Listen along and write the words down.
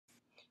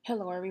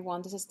Hello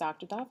everyone, this is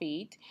Dr.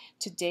 David.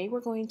 Today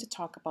we're going to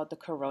talk about the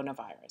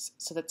coronavirus.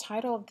 So the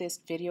title of this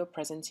video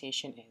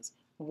presentation is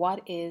What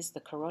is the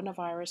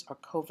coronavirus or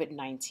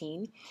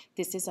COVID-19?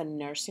 This is a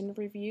nursing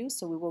review,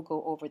 so we will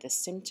go over the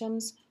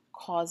symptoms,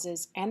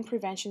 causes, and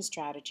prevention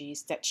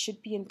strategies that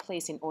should be in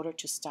place in order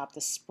to stop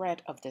the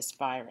spread of this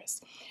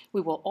virus.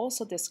 We will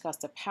also discuss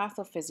the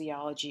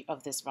pathophysiology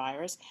of this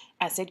virus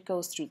as it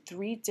goes through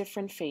 3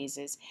 different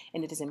phases,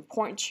 and it is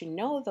important to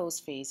know those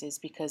phases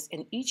because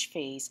in each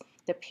phase,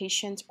 the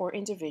patient or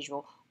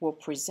individual will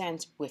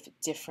present with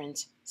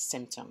different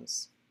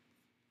symptoms.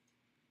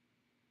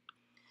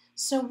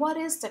 So what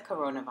is the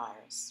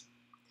coronavirus?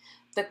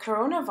 The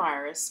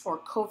coronavirus, or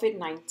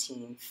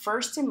COVID-19,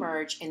 first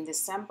emerged in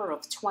December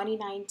of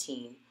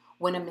 2019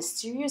 when a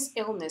mysterious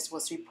illness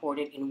was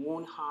reported in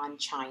Wuhan,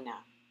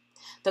 China.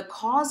 The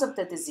cause of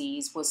the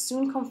disease was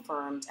soon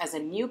confirmed as a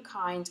new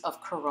kind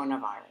of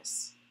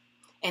coronavirus,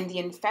 and the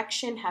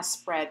infection has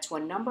spread to a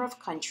number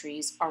of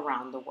countries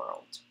around the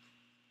world.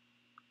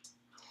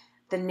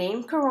 The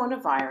name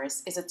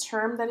coronavirus is a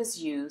term that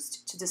is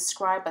used to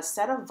describe a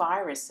set of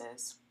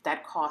viruses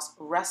that cause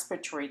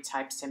respiratory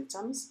type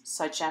symptoms,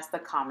 such as the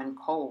common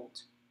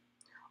cold.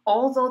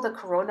 Although the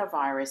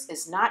coronavirus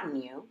is not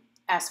new,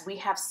 as we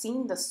have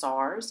seen the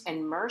SARS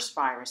and MERS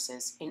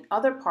viruses in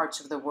other parts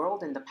of the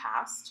world in the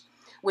past,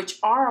 which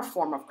are a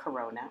form of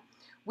corona,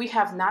 we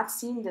have not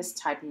seen this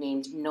type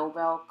named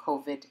novel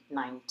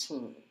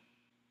COVID-19.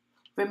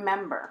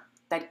 Remember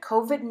that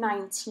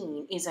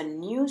COVID-19 is a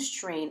new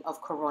strain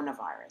of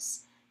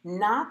coronavirus,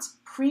 not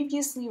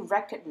previously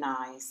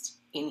recognized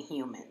in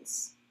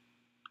humans.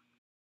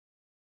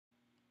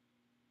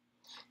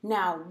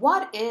 Now,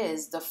 what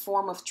is the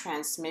form of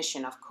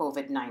transmission of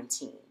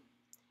COVID-19?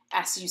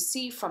 As you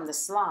see from the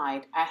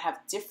slide, I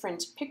have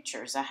different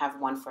pictures. I have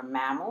one for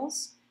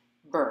mammals,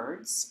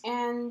 birds,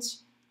 and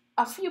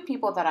a few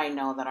people that I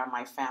know that are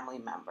my family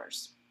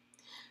members.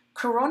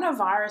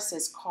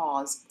 Coronaviruses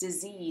cause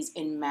disease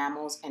in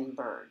mammals and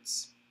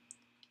birds.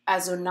 A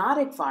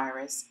zoonotic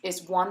virus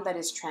is one that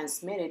is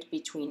transmitted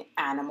between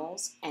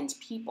animals and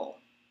people.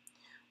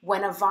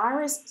 When a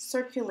virus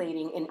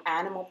circulating in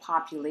animal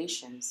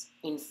populations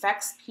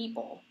infects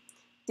people,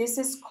 this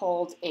is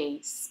called a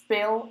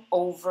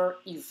spillover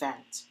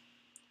event.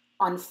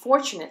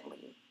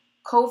 Unfortunately,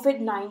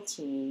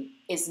 COVID-19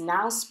 is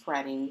now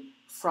spreading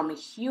from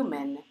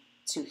human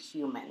to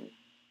human.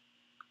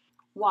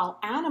 While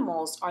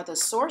animals are the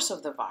source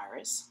of the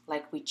virus,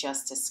 like we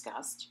just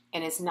discussed,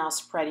 and is now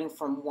spreading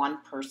from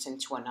one person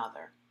to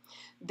another,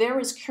 there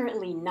is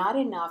currently not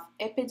enough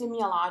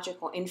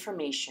epidemiological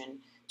information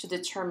to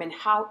determine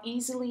how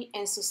easily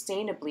and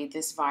sustainably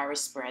this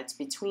virus spreads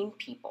between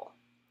people.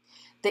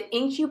 The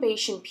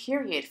incubation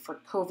period for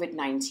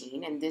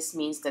COVID-19, and this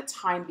means the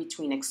time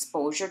between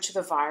exposure to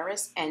the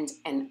virus and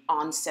an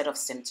onset of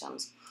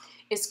symptoms,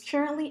 is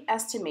currently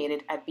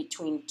estimated at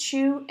between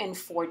 2 and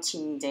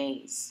 14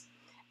 days.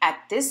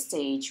 At this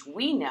stage,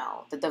 we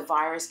know that the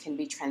virus can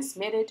be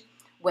transmitted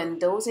when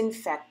those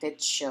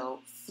infected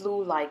show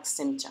flu-like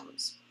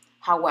symptoms.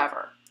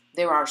 However,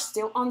 there are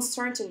still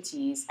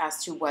uncertainties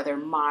as to whether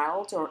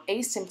mild or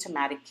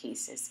asymptomatic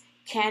cases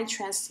can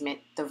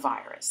transmit the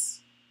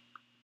virus.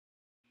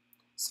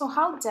 So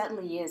how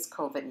deadly is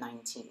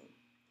COVID-19?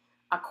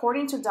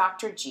 According to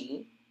Dr.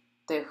 G,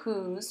 the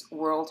WHO's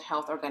World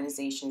Health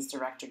Organization's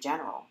Director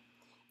General,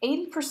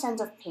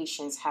 80% of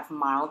patients have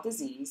mild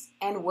disease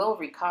and will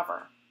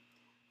recover.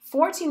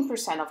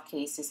 14% of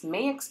cases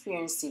may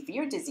experience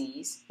severe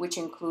disease, which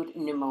include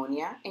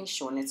pneumonia and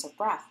shortness of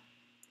breath.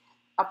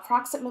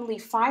 Approximately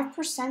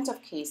 5%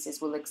 of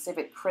cases will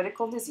exhibit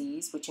critical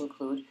disease, which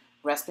include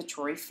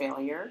respiratory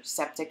failure,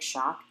 septic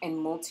shock, and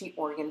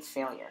multi-organ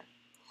failure.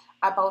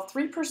 About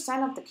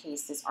 3% of the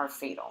cases are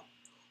fatal.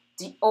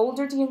 The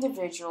older the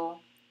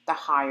individual, the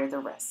higher the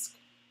risk.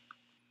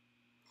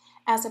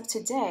 As of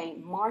today,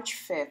 March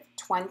 5th,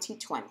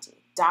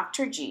 2020,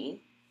 Dr. G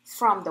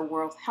from the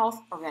World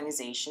Health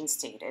Organization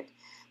stated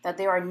that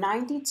there are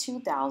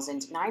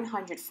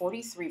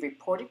 92,943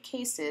 reported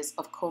cases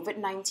of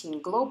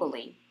COVID-19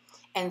 globally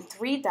and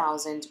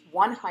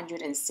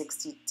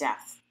 3,160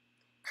 deaths.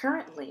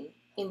 Currently,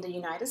 in the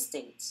United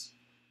States,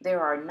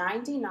 there are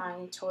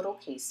 99 total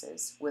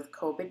cases with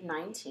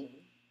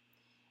COVID-19,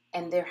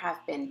 and there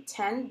have been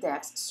 10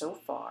 deaths so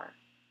far,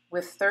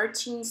 with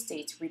 13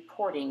 states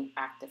reporting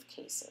active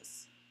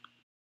cases.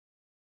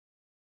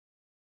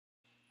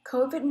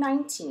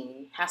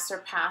 COVID-19 has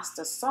surpassed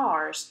the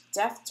SARS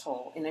death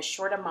toll in a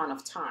short amount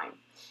of time,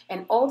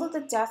 and although the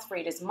death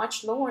rate is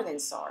much lower than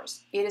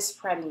SARS, it is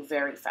spreading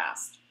very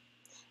fast.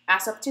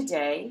 As of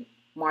today,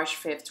 March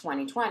 5th,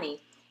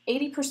 2020,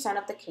 80%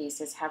 of the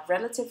cases have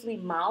relatively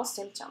mild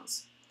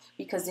symptoms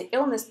because the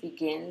illness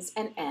begins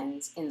and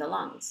ends in the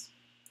lungs.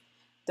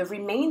 The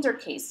remainder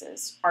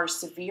cases are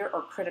severe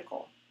or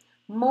critical,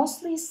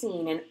 mostly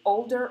seen in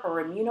older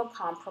or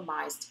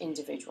immunocompromised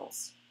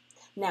individuals.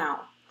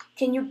 Now,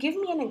 can you give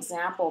me an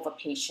example of a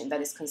patient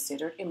that is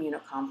considered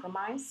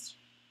immunocompromised?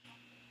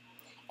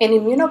 An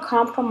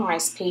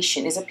immunocompromised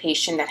patient is a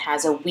patient that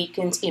has a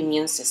weakened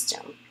immune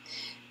system.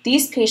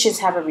 These patients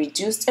have a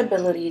reduced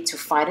ability to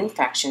fight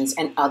infections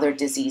and other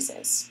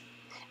diseases.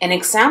 An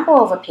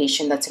example of a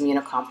patient that's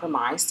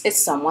immunocompromised is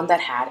someone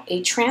that had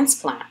a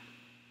transplant.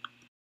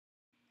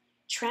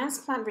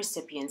 Transplant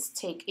recipients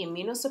take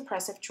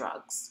immunosuppressive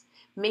drugs,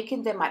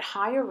 making them at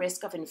higher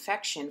risk of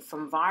infection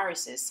from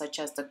viruses such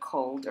as the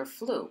cold or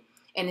flu,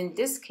 and in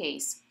this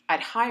case, at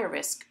higher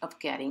risk of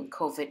getting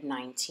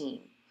COVID-19.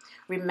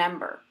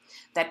 Remember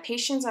that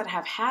patients that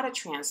have had a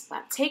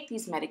transplant take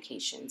these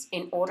medications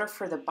in order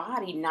for the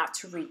body not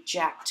to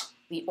reject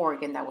the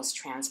organ that was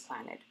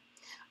transplanted.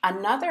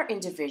 Another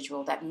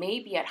individual that may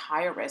be at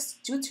higher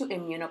risk due to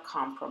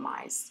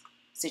immunocompromised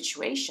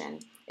situation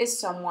is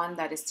someone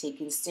that is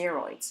taking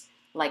steroids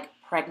like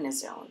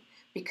prednisone,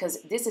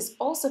 because this is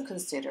also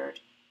considered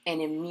an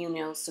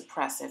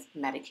immunosuppressive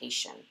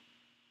medication.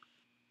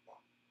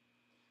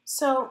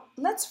 So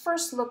let's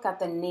first look at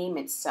the name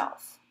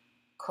itself,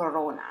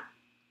 corona.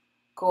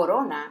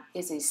 Corona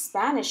is a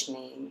Spanish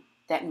name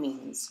that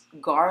means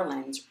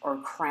garland or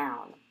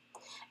crown.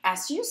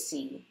 As you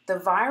see, the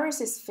virus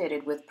is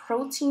fitted with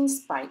protein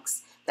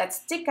spikes that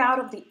stick out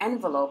of the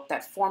envelope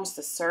that forms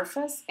the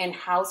surface and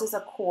houses a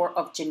core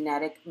of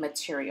genetic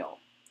material.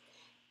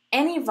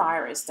 Any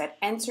virus that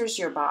enters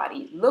your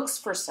body looks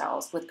for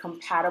cells with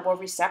compatible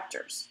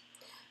receptors.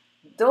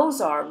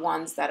 Those are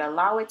ones that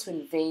allow it to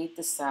invade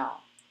the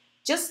cell,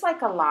 just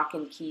like a lock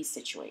and key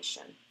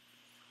situation.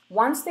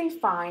 Once they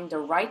find the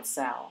right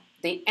cell,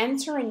 they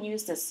enter and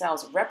use the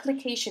cell's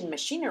replication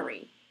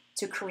machinery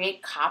to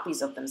create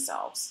copies of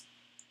themselves.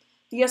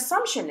 The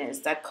assumption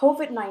is that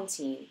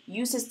COVID-19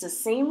 uses the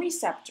same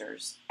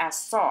receptors as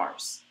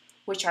SARS,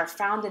 which are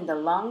found in the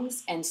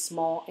lungs and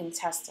small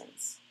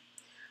intestines.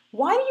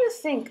 Why do you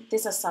think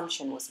this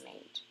assumption was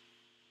made?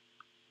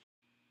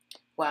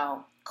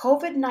 Well,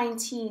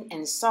 COVID-19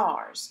 and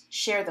SARS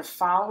share the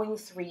following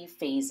three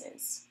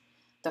phases.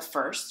 The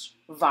first,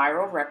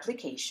 viral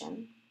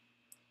replication.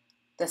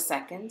 The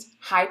second,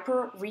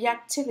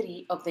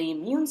 hyperreactivity of the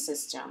immune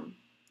system.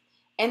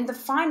 And the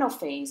final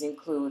phase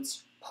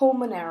includes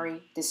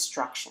pulmonary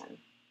destruction.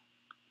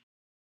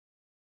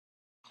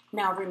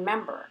 Now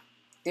remember,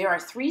 there are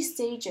three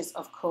stages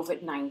of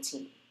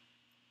COVID-19.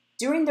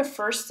 During the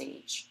first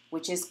stage,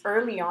 which is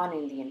early on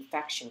in the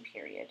infection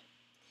period,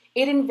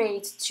 it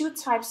invades two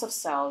types of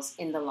cells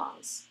in the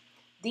lungs.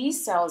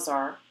 These cells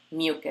are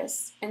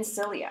mucus and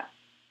cilia.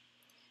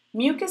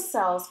 Mucus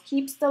cells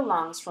keeps the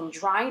lungs from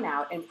drying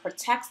out and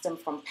protects them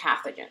from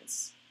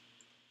pathogens.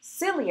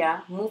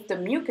 Cilia move the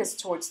mucus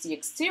towards the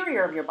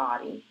exterior of your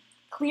body,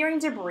 clearing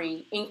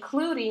debris,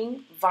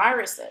 including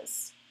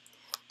viruses.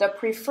 The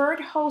preferred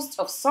host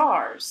of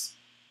SARS,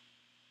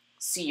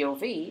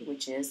 CoV,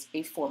 which is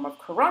a form of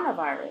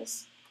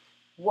coronavirus,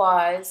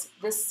 was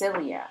the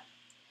cilia.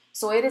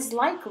 So it is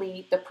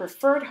likely the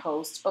preferred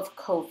host of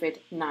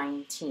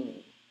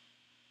COVID-19.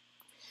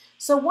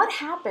 So what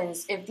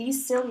happens if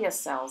these cilia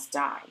cells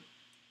die?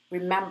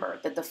 Remember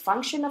that the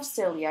function of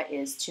cilia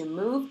is to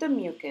move the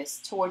mucus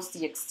towards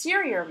the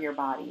exterior of your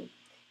body,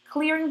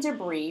 clearing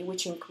debris,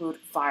 which include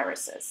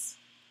viruses.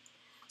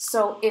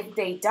 So if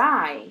they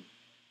die,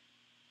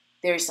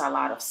 there's a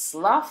lot of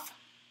slough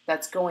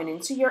that's going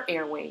into your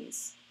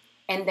airways,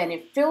 and then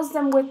it fills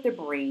them with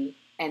debris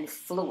and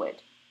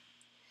fluid.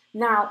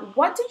 Now,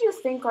 what do you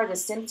think are the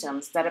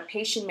symptoms that a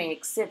patient may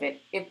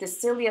exhibit if the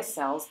cilia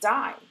cells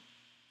die?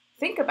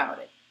 Think about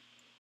it.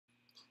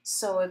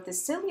 So if the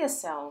cilia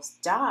cells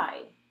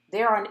die,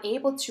 they are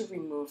unable to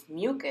remove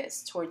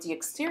mucus towards the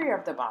exterior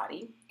of the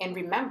body, and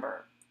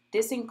remember,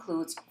 this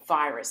includes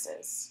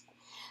viruses.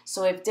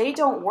 So if they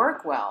don't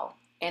work well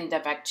and the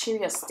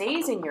bacteria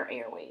stays in your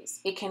airways,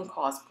 it can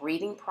cause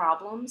breathing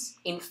problems,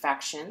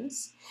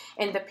 infections,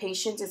 and the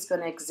patient is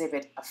going to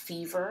exhibit a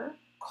fever,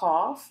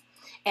 cough,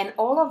 and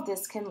all of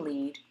this can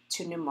lead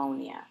to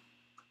pneumonia.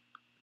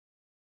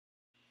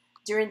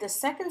 During the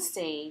second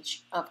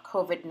stage of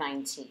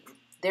COVID-19,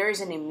 there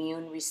is an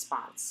immune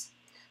response.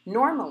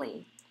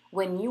 Normally,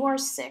 when you are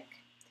sick,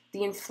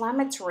 the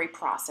inflammatory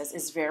process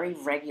is very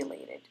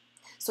regulated,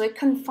 so it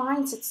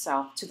confines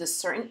itself to the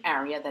certain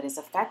area that is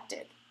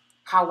affected.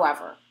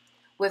 However,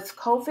 with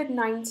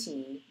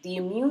COVID-19, the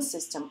immune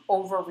system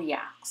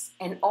overreacts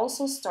and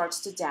also starts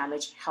to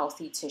damage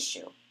healthy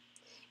tissue.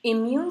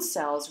 Immune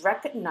cells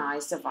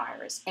recognize the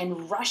virus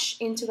and rush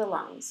into the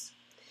lungs.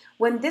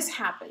 When this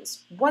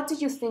happens, what do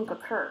you think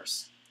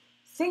occurs?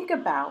 Think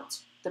about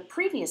the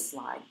previous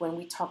slide when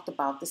we talked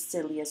about the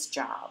cilia's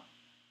job.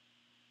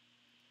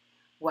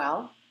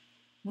 Well,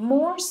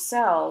 more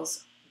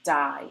cells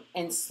die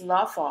and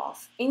slough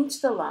off into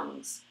the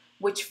lungs,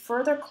 which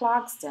further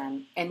clogs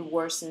them and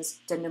worsens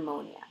the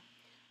pneumonia.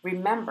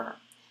 Remember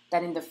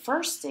that in the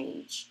first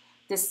stage,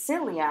 the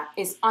cilia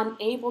is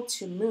unable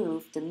to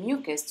move the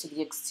mucus to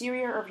the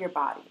exterior of your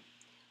body,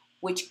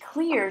 which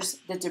clears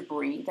the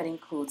debris that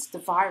includes the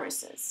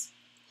viruses.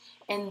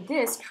 And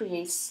this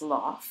creates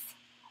slough,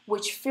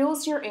 which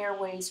fills your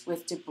airways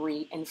with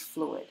debris and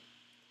fluid.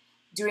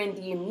 During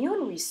the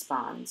immune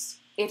response,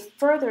 it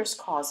further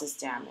causes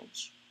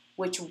damage,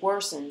 which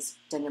worsens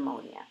the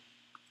pneumonia.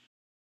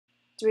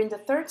 During the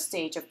third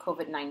stage of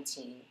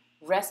COVID-19,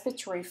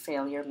 respiratory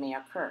failure may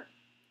occur.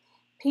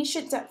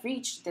 Patients that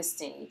reach this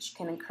stage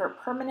can incur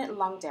permanent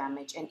lung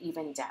damage and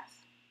even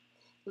death.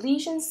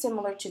 Lesions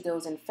similar to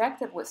those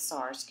infected with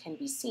SARS can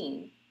be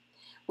seen,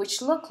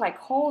 which look like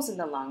holes in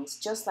the lungs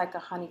just like a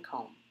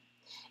honeycomb.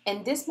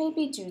 And this may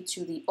be due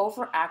to the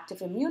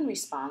overactive immune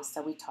response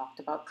that we talked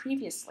about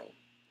previously,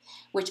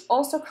 which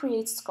also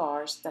creates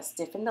scars that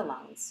stiffen the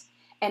lungs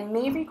and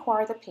may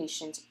require the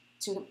patient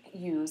to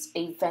use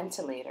a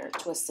ventilator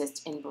to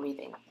assist in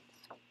breathing.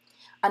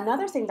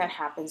 Another thing that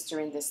happens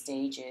during this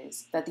stage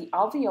is that the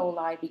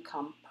alveoli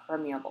become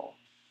permeable.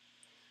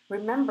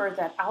 Remember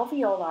that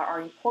alveoli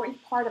are an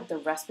important part of the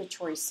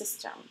respiratory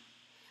system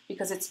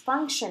because its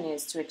function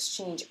is to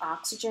exchange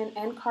oxygen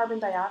and carbon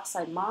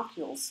dioxide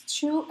molecules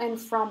to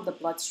and from the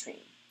bloodstream.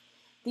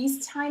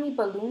 These tiny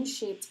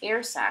balloon-shaped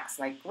air sacs,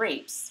 like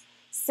grapes,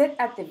 sit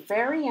at the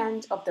very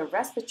end of the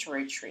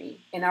respiratory tree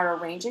and are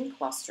arranged in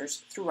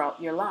clusters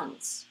throughout your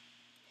lungs.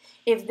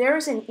 If there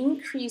is an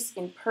increase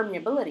in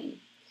permeability,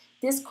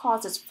 this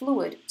causes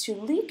fluid to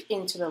leak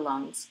into the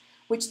lungs,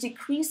 which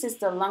decreases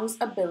the lung's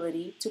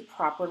ability to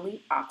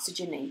properly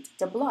oxygenate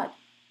the blood.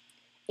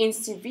 In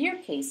severe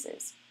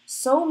cases,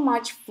 so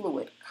much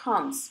fluid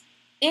comes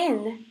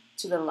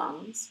into the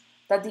lungs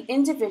that the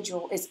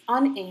individual is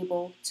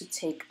unable to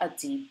take a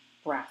deep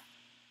breath.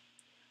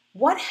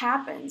 What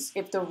happens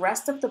if the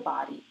rest of the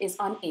body is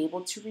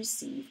unable to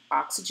receive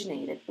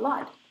oxygenated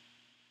blood?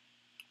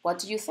 What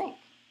do you think?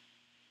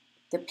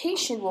 The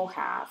patient will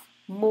have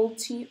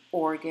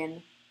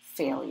multi-organ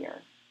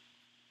failure.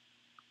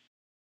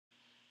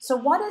 So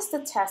what is the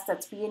test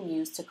that's being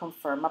used to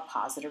confirm a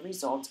positive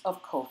result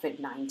of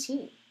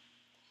COVID-19?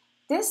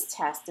 This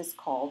test is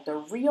called the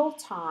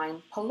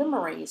real-time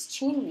polymerase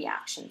chain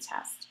reaction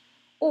test,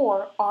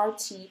 or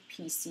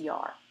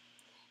RT-PCR.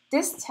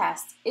 This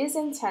test is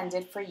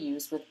intended for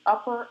use with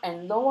upper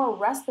and lower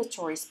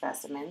respiratory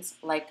specimens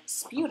like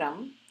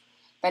sputum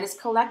that is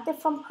collected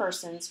from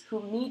persons who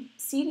meet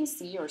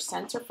CDC or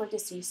Center for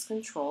Disease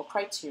Control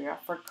criteria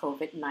for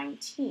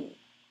COVID-19.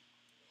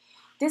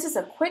 This is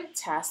a quick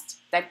test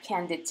that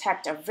can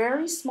detect a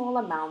very small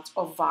amount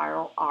of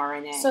viral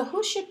RNA. So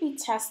who should be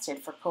tested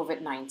for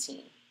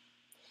COVID-19?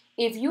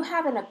 If you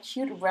have an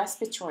acute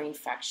respiratory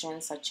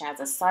infection, such as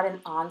a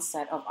sudden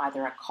onset of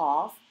either a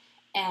cough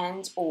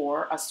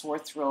and/or a sore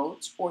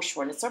throat or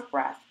shortness of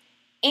breath,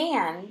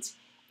 and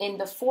in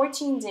the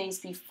 14 days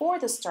before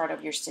the start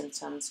of your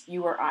symptoms,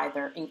 you were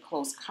either in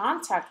close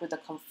contact with a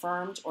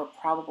confirmed or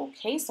probable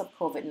case of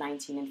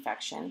COVID-19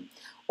 infection,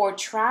 or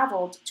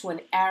traveled to an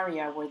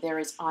area where there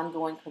is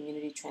ongoing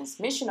community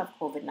transmission of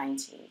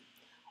COVID-19,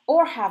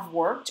 or have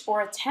worked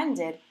or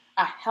attended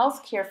a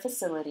healthcare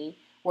facility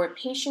where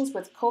patients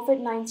with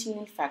COVID-19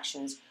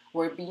 infections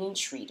were being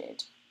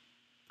treated.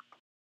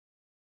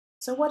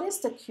 So what is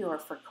the cure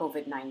for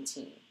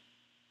COVID-19?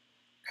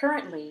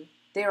 Currently,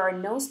 there are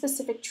no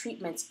specific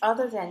treatments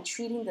other than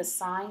treating the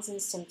signs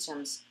and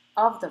symptoms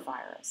of the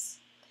virus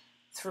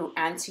through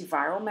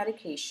antiviral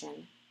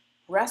medication,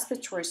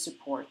 respiratory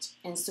support,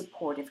 and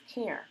supportive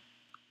care.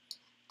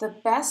 The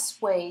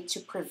best way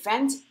to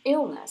prevent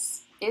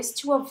illness is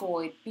to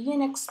avoid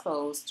being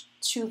exposed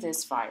to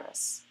this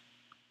virus.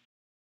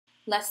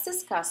 Let's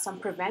discuss some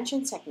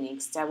prevention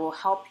techniques that will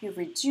help you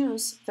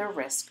reduce the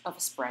risk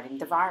of spreading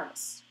the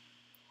virus.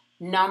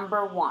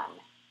 Number 1,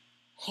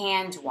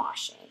 hand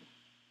washing.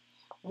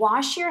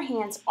 Wash your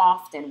hands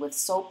often with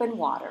soap and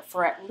water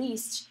for at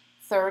least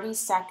 30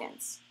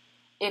 seconds.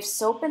 If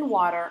soap and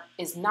water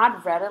is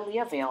not readily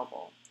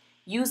available,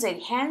 use a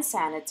hand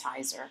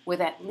sanitizer with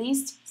at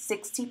least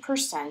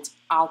 60%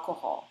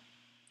 alcohol.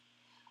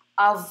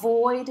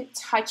 Avoid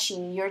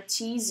touching your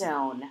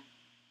T-zone,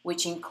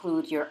 which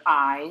include your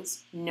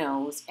eyes,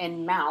 nose,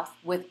 and mouth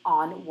with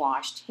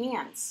unwashed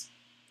hands.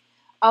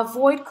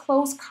 Avoid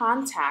close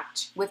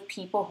contact with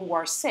people who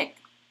are sick.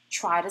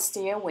 Try to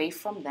stay away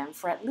from them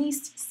for at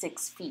least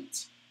 6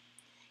 feet.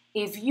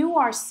 If you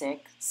are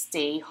sick,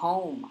 stay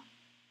home.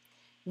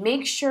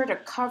 Make sure to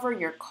cover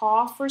your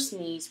cough or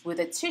sneeze with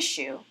a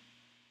tissue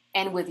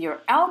and with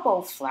your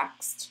elbow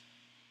flexed,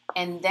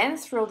 and then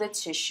throw the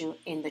tissue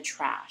in the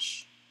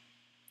trash.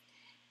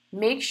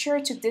 Make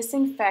sure to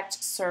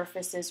disinfect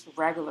surfaces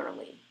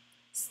regularly.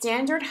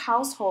 Standard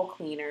household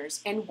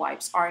cleaners and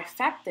wipes are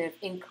effective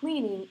in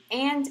cleaning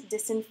and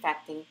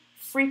disinfecting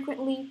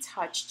frequently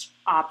touched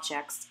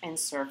objects and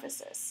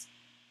surfaces.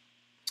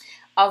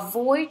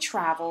 Avoid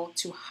travel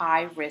to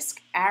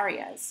high-risk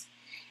areas,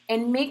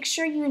 and make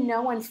sure you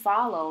know and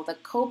follow the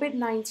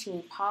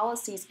COVID-19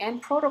 policies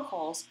and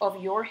protocols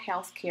of your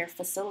healthcare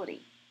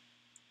facility.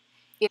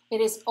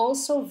 It is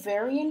also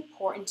very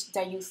important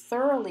that you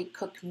thoroughly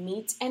cook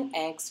meat and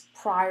eggs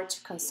prior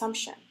to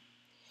consumption,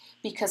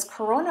 because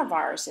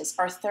coronaviruses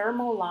are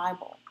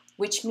thermolabile,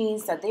 which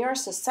means that they are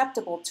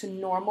susceptible to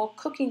normal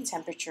cooking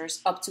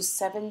temperatures up to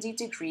 70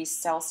 degrees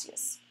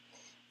Celsius.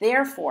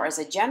 Therefore, as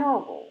a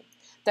general rule,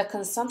 the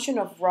consumption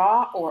of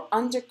raw or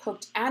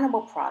undercooked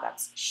animal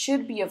products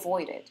should be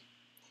avoided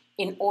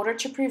in order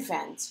to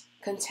prevent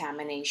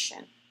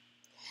contamination.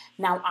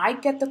 Now, I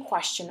get the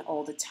question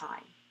all the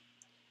time: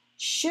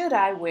 should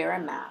I wear a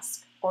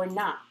mask or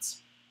not?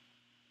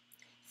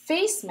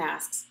 Face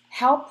masks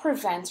help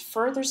prevent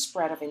further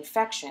spread of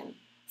infection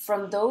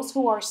from those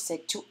who are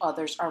sick to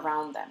others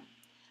around them.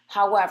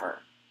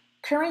 However,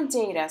 current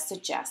data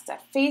suggests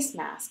that face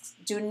masks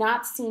do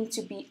not seem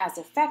to be as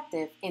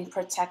effective in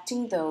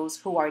protecting those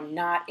who are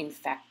not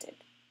infected.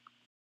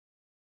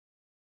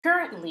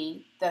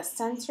 Currently, the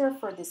Center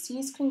for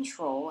Disease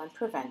Control and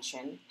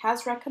Prevention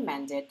has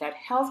recommended that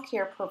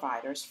healthcare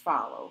providers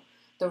follow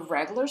the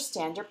regular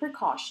standard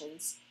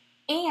precautions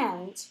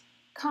and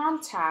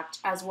contact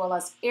as well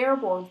as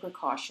airborne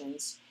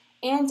precautions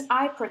and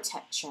eye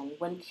protection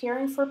when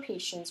caring for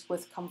patients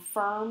with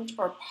confirmed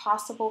or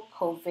possible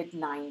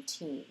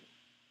COVID-19.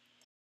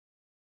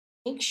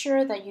 Make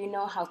sure that you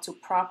know how to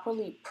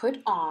properly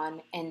put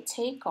on and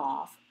take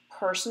off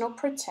personal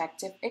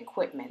protective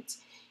equipment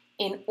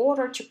in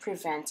order to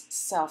prevent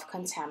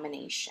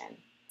self-contamination.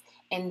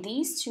 And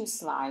these two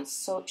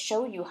slides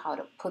show you how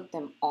to put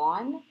them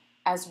on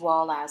as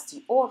well as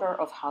the order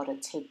of how to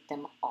take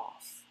them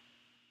off.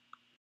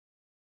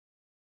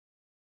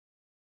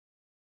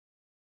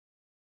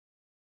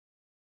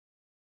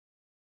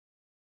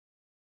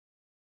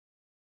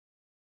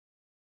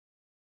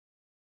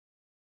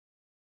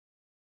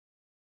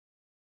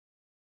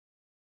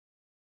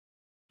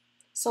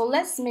 So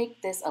let's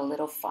make this a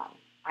little fun.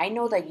 I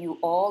know that you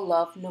all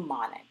love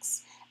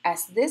mnemonics.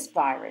 As this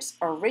virus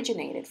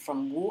originated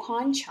from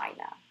Wuhan,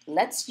 China,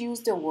 let's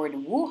use the word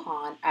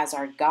Wuhan as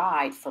our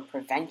guide for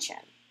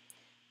prevention.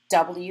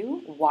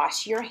 W,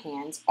 wash your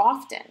hands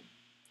often.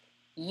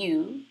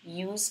 U,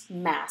 use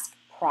mask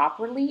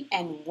properly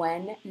and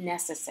when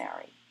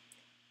necessary.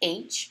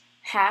 H,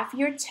 have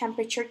your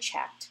temperature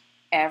checked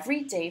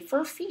every day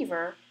for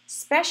fever,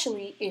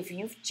 especially if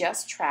you've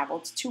just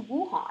traveled to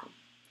Wuhan.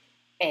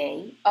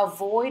 A,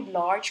 avoid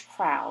large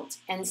crowds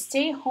and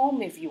stay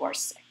home if you are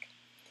sick.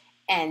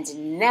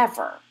 And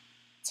never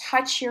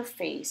touch your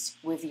face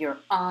with your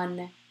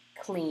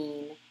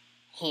unclean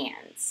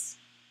hands.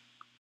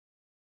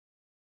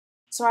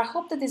 So I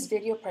hope that this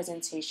video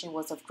presentation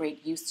was of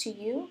great use to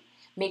you.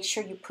 Make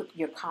sure you put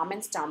your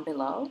comments down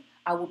below.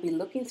 I will be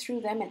looking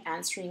through them and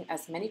answering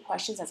as many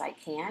questions as I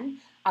can.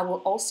 I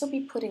will also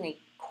be putting a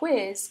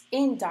quiz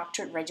in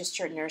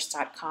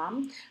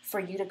drregisterednurse.com for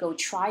you to go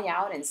try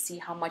out and see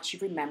how much you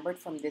remembered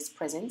from this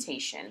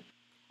presentation.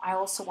 I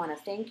also want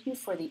to thank you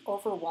for the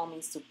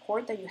overwhelming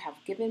support that you have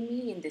given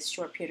me in this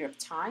short period of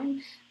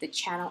time. The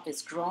channel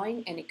is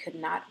growing and it could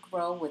not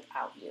grow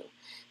without you.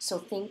 So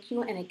thank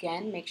you, and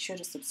again, make sure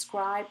to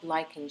subscribe,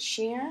 like, and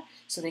share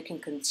so they can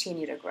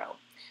continue to grow.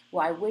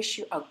 Well, I wish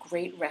you a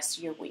great rest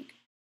of your week.